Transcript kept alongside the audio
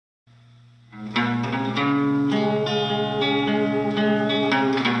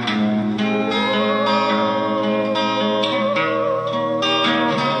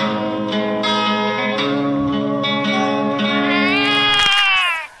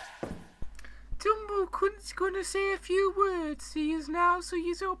Gonna say a few words to yous now, so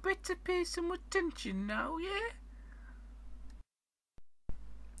yous all better pay some attention now, yeah?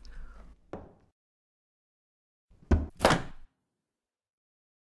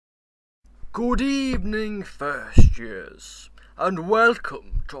 Good evening, first years, and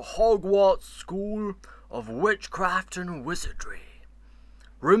welcome to Hogwarts School of Witchcraft and Wizardry.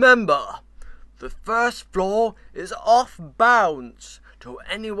 Remember, the first floor is off bounds to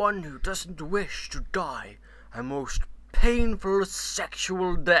anyone who doesn't wish to die a most painful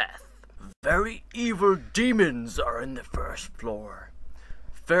sexual death. Very evil demons are in the first floor.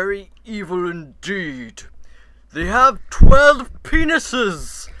 Very evil indeed. They have 12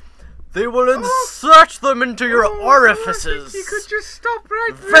 penises. They will insert them into your orifices. You could just stop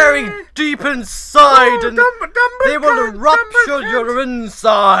right there. Very deep inside, and they will rupture your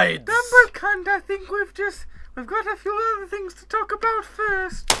insides. Dumbledore, I think we've got a few other things to talk about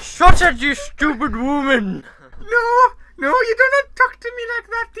first. Shut it, you stupid woman. No, you do not talk to me like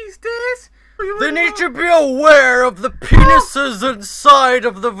that these days. They need to be aware of the penises inside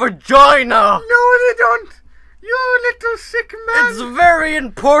of the vagina. No, they don't. You little sick man. It's very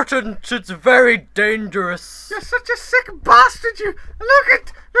important. It's very dangerous. You're such a sick bastard, you.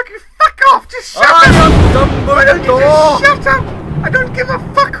 Look, you fuck off. Just shut up. I am Dumbledore. Just shut up. I don't give a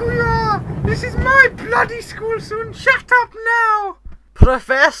fuck who you are. This is my bloody school soon. Shut up now.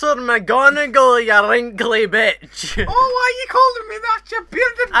 Professor McGonagall, you wrinkly bitch. Oh, why are you calling me that, you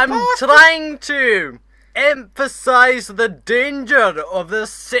bearded I'm bastard? trying to emphasize the danger of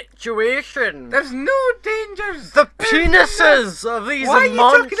this situation. There's no dangers. The penises of these why monsters. Why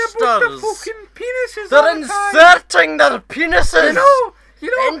are you talking about the fucking penises? They're inserting their penises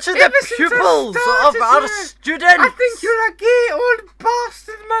into the pupils of our students. I think you're a gay old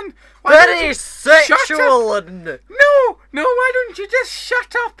bastard, man. Very sexual and... No, why don't you just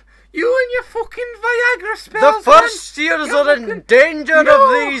shut up? You and your fucking Viagra spells. The first years are in danger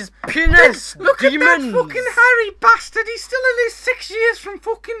of these penis Look demons. At that fucking Harry bastard. He's still only 6 years from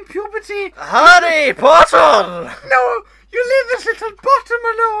fucking puberty. Harry Potter! No, you leave this little bottom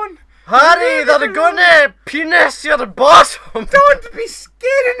alone. Harry, they're gonna penis your bottom. Don't be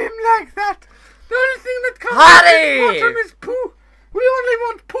scaring him like that. The only thing that comes Harry! out his bottom is poo. We only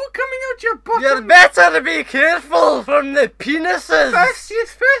want poo coming out your bottom. You better be careful from the penises. First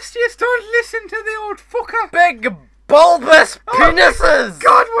years, don't listen to the old fucker. Big bulbous penises.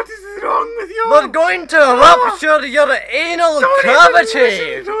 God, what is wrong with you? They're going to rupture your anal cavity. Don't even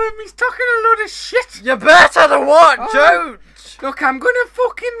listen to him. He's talking a load of shit. You better watch out. Look, I'm gonna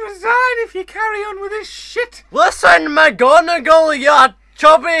fucking resign if you carry on with this shit. Listen, McGonagall, you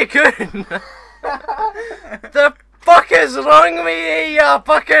chubby coon. The fuck is wrong with you, you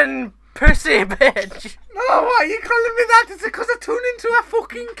fucking pussy bitch? No, why are you calling me that? Is it because I turned into a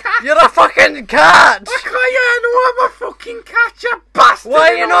fucking cat? You're a fucking cat! I know I'm a fucking cat, you bastard! Why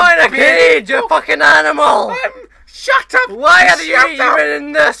are you not in a cage, you fucking animal? Shut up! Why are you even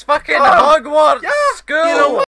in this fucking Hogwarts school? You know